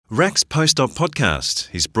RAC's Post-Op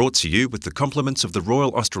podcast is brought to you with the compliments of the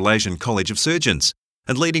Royal Australasian College of Surgeons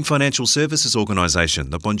and leading financial services organisation,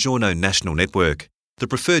 the Bongiorno National Network, the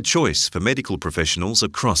preferred choice for medical professionals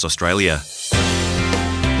across Australia.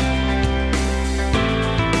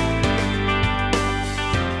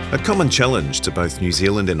 A common challenge to both New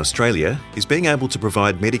Zealand and Australia is being able to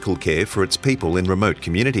provide medical care for its people in remote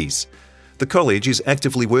communities. The college is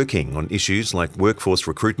actively working on issues like workforce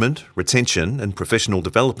recruitment, retention and professional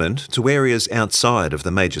development to areas outside of the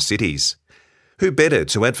major cities. Who better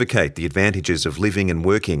to advocate the advantages of living and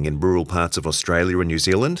working in rural parts of Australia and New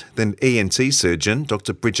Zealand than ENT surgeon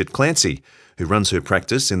Dr. Bridget Clancy, who runs her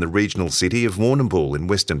practice in the regional city of Warrnambool in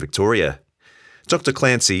Western Victoria. Dr.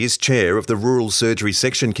 Clancy is chair of the Rural Surgery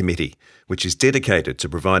Section Committee, which is dedicated to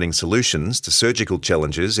providing solutions to surgical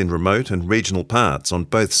challenges in remote and regional parts on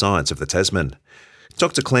both sides of the Tasman.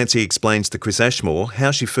 Dr. Clancy explains to Chris Ashmore how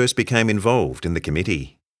she first became involved in the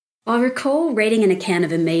committee. I recall reading an account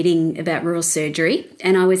of a meeting about rural surgery,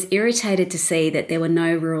 and I was irritated to see that there were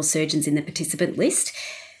no rural surgeons in the participant list.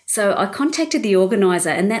 So I contacted the organiser,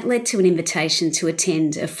 and that led to an invitation to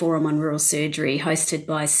attend a forum on rural surgery hosted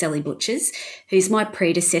by Sally Butchers, who's my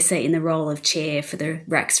predecessor in the role of chair for the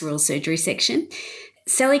RAC's Rural Surgery section.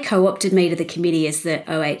 Sally co-opted me to the committee as the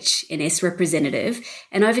OH&S representative,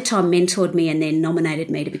 and over time mentored me and then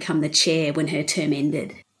nominated me to become the chair when her term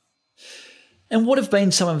ended. And what have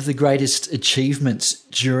been some of the greatest achievements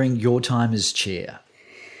during your time as chair?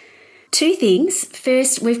 Two things.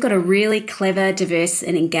 First, we've got a really clever, diverse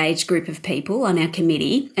and engaged group of people on our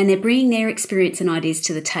committee, and they're bringing their experience and ideas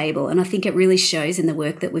to the table, and I think it really shows in the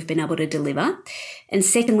work that we've been able to deliver. And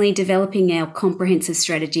secondly, developing our comprehensive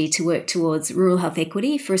strategy to work towards rural health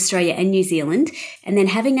equity for Australia and New Zealand, and then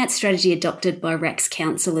having that strategy adopted by RAC's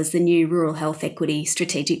Council as the new Rural Health Equity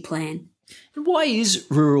Strategic Plan. And why is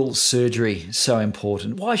rural surgery so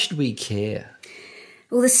important? Why should we care?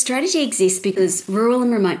 Well, the strategy exists because rural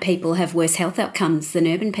and remote people have worse health outcomes than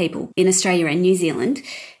urban people in Australia and New Zealand,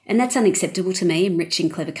 and that's unacceptable to me in rich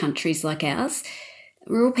and clever countries like ours.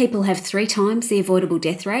 Rural people have 3 times the avoidable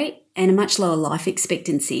death rate and a much lower life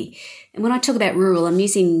expectancy. And when I talk about rural, I'm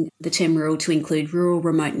using the term rural to include rural,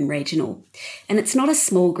 remote and regional. And it's not a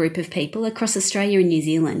small group of people. Across Australia and New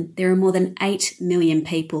Zealand, there are more than 8 million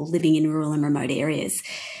people living in rural and remote areas.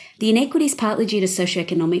 The inequity is partly due to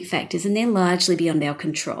socioeconomic factors, and they're largely beyond our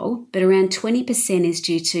control, but around 20% is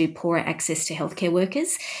due to poorer access to healthcare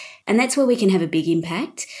workers, and that's where we can have a big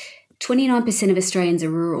impact. 29% of Australians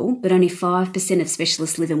are rural, but only 5% of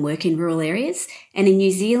specialists live and work in rural areas, and in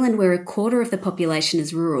New Zealand, where a quarter of the population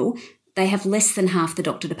is rural, they have less than half the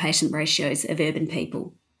doctor-to-patient ratios of urban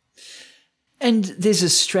people. And there's a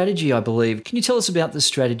strategy, I believe. Can you tell us about the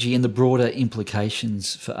strategy and the broader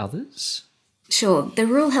implications for others? Sure. The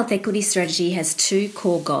Rural Health Equity Strategy has 2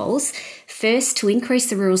 core goals. First, to increase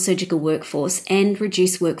the rural surgical workforce and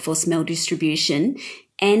reduce workforce maldistribution,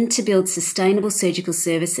 and to build sustainable surgical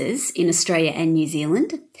services in Australia and New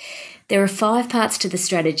Zealand. There are 5 parts to the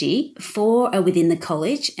strategy. 4 are within the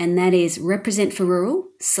college, and that is represent for rural,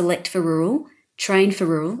 select for rural, train for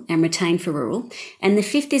rural and retain for rural. And the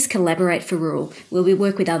 5th is collaborate for rural, where we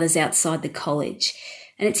work with others outside the college.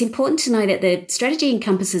 And it's important to know that the strategy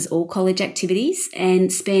encompasses all college activities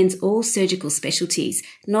and spans all surgical specialties,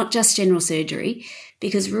 not just general surgery,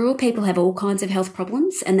 because rural people have all kinds of health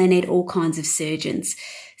problems and they need all kinds of surgeons.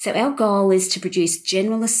 So our goal is to produce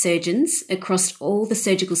generalist surgeons across all the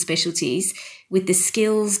surgical specialties with the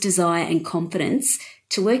skills, desire and confidence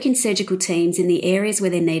to work in surgical teams in the areas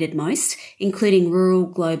where they're needed most, including rural,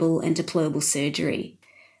 global and deployable surgery.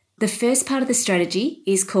 The first part of the strategy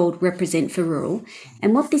is called Represent for Rural,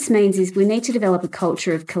 and what this means is we need to develop a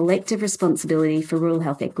culture of collective responsibility for rural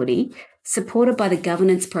health equity, supported by the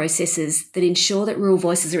governance processes that ensure that rural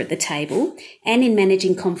voices are at the table, and in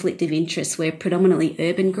managing conflict of interest where predominantly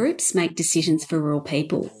urban groups make decisions for rural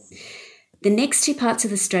people. The next 2 parts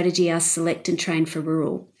of the strategy are Select and Train for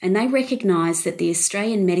Rural, and they recognise that the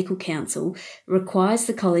Australian Medical Council requires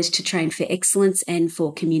the college to train for excellence and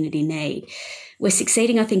for community need. We're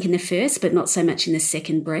succeeding, I think, in the first, but not so much in the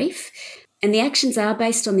second brief. And the actions are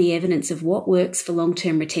based on the evidence of what works for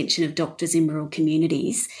long-term retention of doctors in rural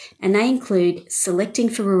communities, and they include selecting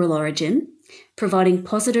for rural origin, providing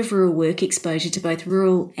positive rural work exposure to both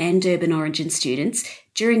rural and urban origin students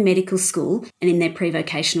during medical school and in their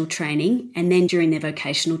pre-vocational training, and then during their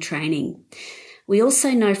vocational training. We also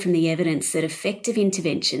know from the evidence that effective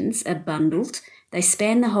interventions are bundled, they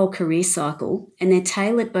span the whole career cycle, and they're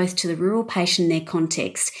tailored both to the rural patient and their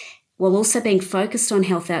context, while also being focused on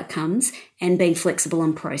health outcomes and being flexible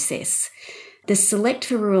on process. The Select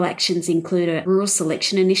for Rural actions include a rural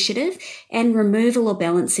selection initiative and removal or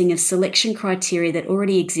balancing of selection criteria that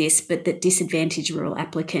already exist but that disadvantage rural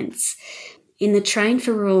applicants. In the Train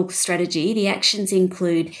for Rural strategy, the actions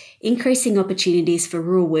include increasing opportunities for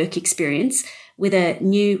rural work experience with a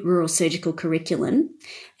new rural surgical curriculum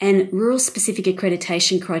and rural-specific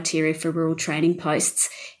accreditation criteria for rural training posts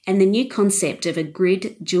and the new concept of a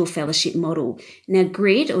GRID dual fellowship model. Now,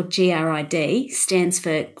 GRID, or GRID, stands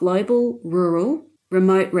for Global, Rural,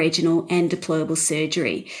 Remote, Regional and Deployable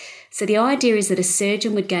Surgery. So the idea is that a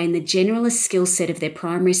surgeon would gain the generalist skill set of their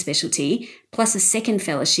primary specialty plus a second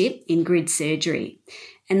fellowship in GRID surgery.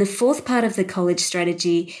 And the fourth part of the college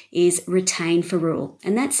strategy is Retain for Rural.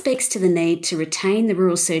 And that speaks to the need to retain the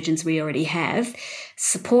rural surgeons we already have,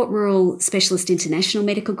 support rural specialist international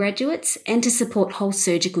medical graduates, and to support whole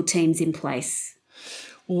surgical teams in place.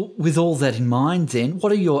 Well, with all that in mind then,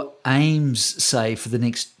 what are your aims, say, for the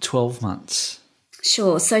next 12 months?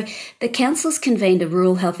 Sure. So the Council's convened a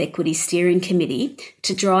Rural Health Equity Steering Committee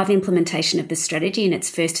to drive implementation of the strategy in its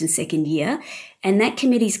first and second year, and that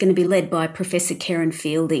committee is going to be led by Professor Kerryn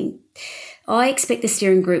Fielding. I expect the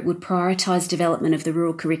steering group would prioritise development of the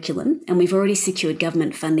rural curriculum, and we've already secured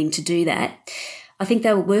government funding to do that. I think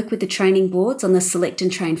they'll work with the training boards on the Select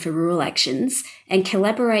and Train for Rural actions and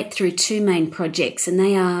collaborate through two main projects, and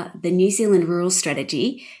they are the New Zealand Rural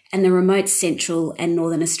Strategy and the Remote Central and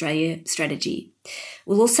Northern Australia Strategy.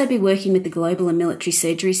 We'll also be working with the global and military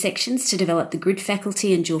surgery sections to develop the GRID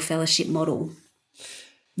faculty and dual fellowship model.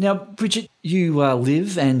 Now, Bridget, you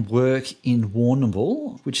live and work in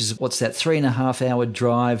Warrnambool, which is, 3.5 hour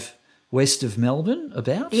drive west of Melbourne,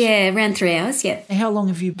 about? Yeah, around 3 hours, yeah. How long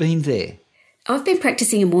have you been there? I've been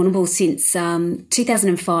practicing in Warrnambool since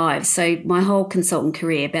 2005, so my whole consultant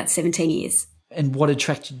career, about 17 years. And what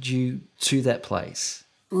attracted you to that place?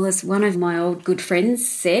 Well, as one of my old good friends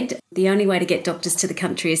said, the only way to get doctors to the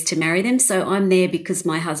country is to marry them. So I'm there because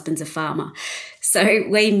my husband's a farmer. So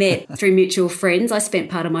we met through mutual friends. I spent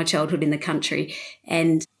part of my childhood in the country,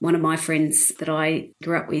 and one of my friends that I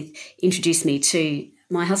grew up with introduced me to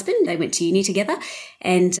my husband. They went to uni together,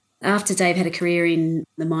 and after Dave had a career in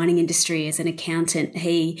the mining industry as an accountant,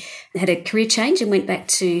 he had a career change and went back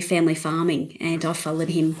to family farming, and I followed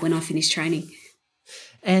him when I finished training.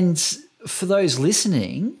 And for those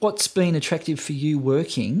listening, what's been attractive for you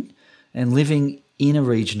working and living in a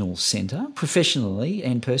regional centre, professionally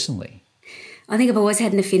and personally? I think I've always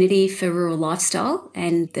had an affinity for rural lifestyle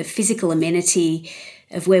and the physical amenity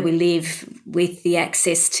of where we live, with the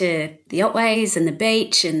access to the Otways and the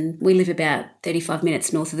beach, and we live about 35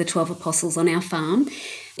 minutes north of the 12 Apostles on our farm.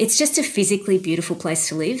 It's just a physically beautiful place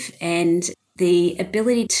to live, and the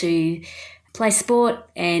ability to play sport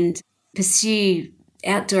and pursue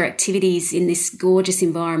outdoor activities in this gorgeous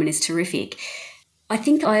environment is terrific. I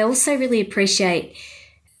think I also really appreciate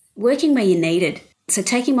working where you're needed. So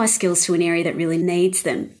taking my skills to an area that really needs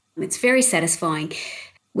them. It's very satisfying.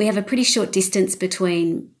 We have a pretty short distance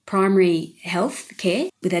between primary health care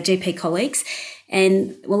with our GP colleagues,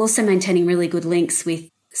 and we're also maintaining really good links with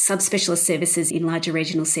subspecialist services in larger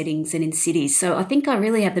regional settings and in cities. So I think I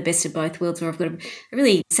really have the best of both worlds, where I've got a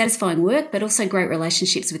really satisfying work, but also great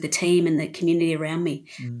relationships with the team and the community around me.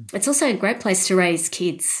 It's also a great place to raise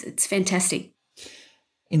kids. It's fantastic.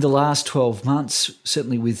 In the last 12 months,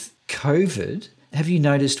 certainly with COVID, have you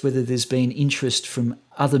noticed whether there's been interest from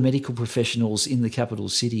other medical professionals in the capital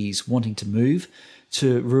cities wanting to move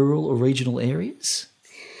to rural or regional areas?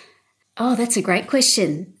 Oh, that's a great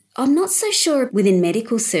question. I'm not so sure within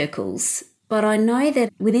medical circles, but I know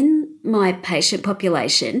that within my patient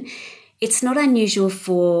population, it's not unusual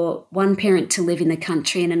for one parent to live in the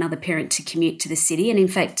country and another parent to commute to the city. And in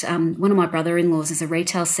fact, one of my brother-in-laws is a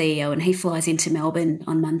retail CEO, and he flies into Melbourne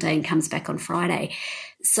on Monday and comes back on Friday.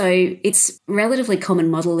 So it's a relatively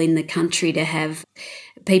common model in the country to have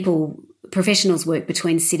professionals work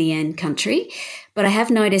between city and country. But I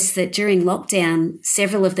have noticed that during lockdown,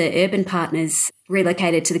 several of the urban partners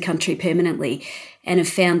relocated to the country permanently and have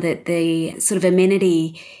found that the sort of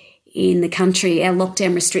amenity in the country, our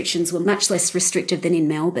lockdown restrictions were much less restrictive than in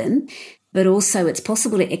Melbourne. But also it's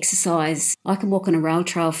possible to exercise. I can walk on a rail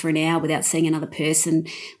trail for an hour without seeing another person.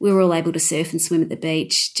 We were all able to surf and swim at the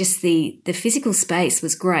beach. Just the physical space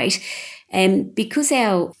was great. And because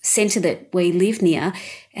our centre that we live near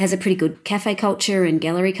has a pretty good cafe culture and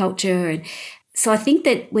gallery culture, and so I think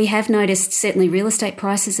that we have noticed certainly real estate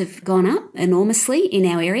prices have gone up enormously in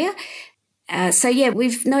our area.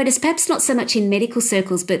 We've noticed, perhaps not so much in medical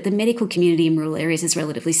circles, but the medical community in rural areas is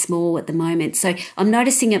relatively small at the moment. So I'm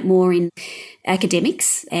noticing it more in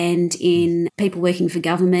academics and in people working for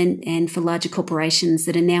government and for larger corporations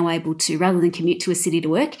that are now able to, rather than commute to a city to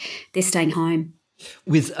work, they're staying home.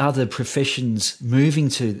 With other professions moving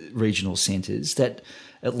to regional centres, that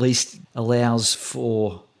at least allows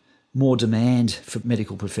for more demand for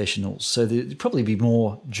medical professionals. So there'd probably be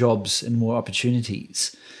more jobs and more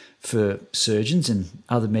opportunities for surgeons and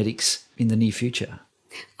other medics in the near future.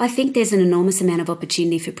 I think there's an enormous amount of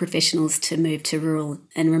opportunity for professionals to move to rural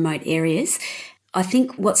and remote areas. I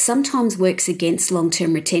think what sometimes works against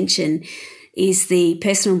long-term retention is the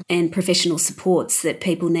personal and professional supports that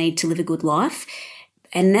people need to live a good life.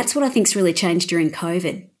 And that's what I think's really changed during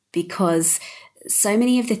COVID, because so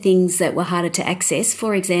many of the things that were harder to access,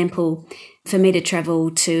 for example, for me to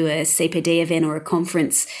travel to a CPD event or a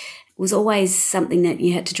conference, was always something that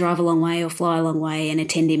you had to drive a long way or fly a long way and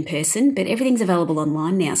attend in person, but everything's available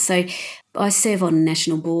online now. So I serve on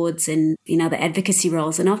national boards and in other advocacy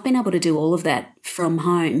roles, and I've been able to do all of that from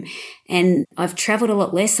home. And I've travelled a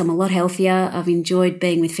lot less. I'm a lot healthier. I've enjoyed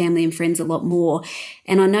being with family and friends a lot more.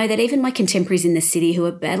 And I know that even my contemporaries in the city who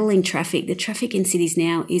are battling traffic, the traffic in cities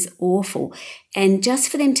now is awful. And just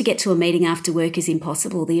for them to get to a meeting after work is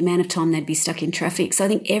impossible, the amount of time they'd be stuck in traffic. So I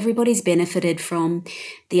think everybody's benefited from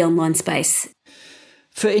the online space.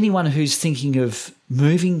 For anyone who's thinking of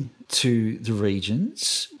moving to the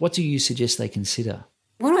regions, what do you suggest they consider?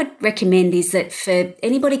 What I'd recommend is that for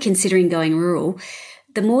anybody considering going rural,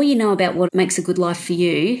 the more you know about what makes a good life for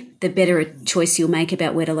you, the better a choice you'll make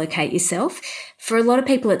about where to locate yourself. For a lot of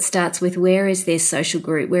people, it starts with where is their social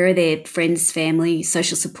group, where are their friends, family,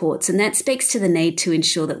 social supports, and that speaks to the need to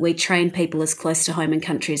ensure that we train people as close to home and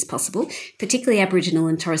country as possible, particularly Aboriginal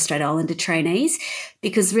and Torres Strait Islander trainees,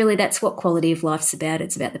 because really that's what quality of life's about.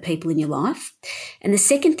 It's about the people in your life. And the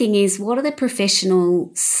second thing is, what are the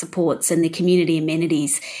professional supports and the community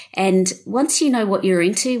amenities? And once you know what you're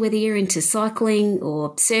into, whether you're into cycling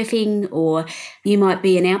or surfing, or you might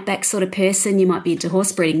be an outback sort of person, you might be into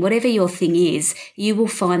horse breeding, whatever your thing is, you will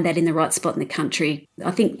find that in the right spot in the country.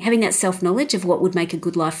 I think having that self-knowledge of what would make a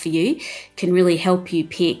good life for you can really help you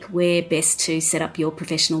pick where best to set up your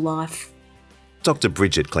professional life. Dr.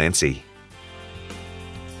 Bridget Clancy.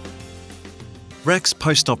 RAC's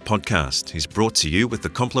Post-Op podcast is brought to you with the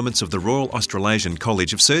compliments of the Royal Australasian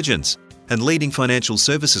College of Surgeons and leading financial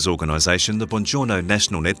services organisation, the Bongiorno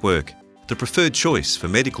National Network, the preferred choice for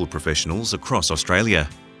medical professionals across Australia.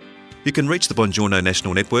 You can reach the Bongiorno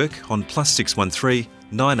National Network on +613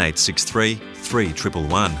 9863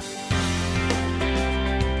 3111.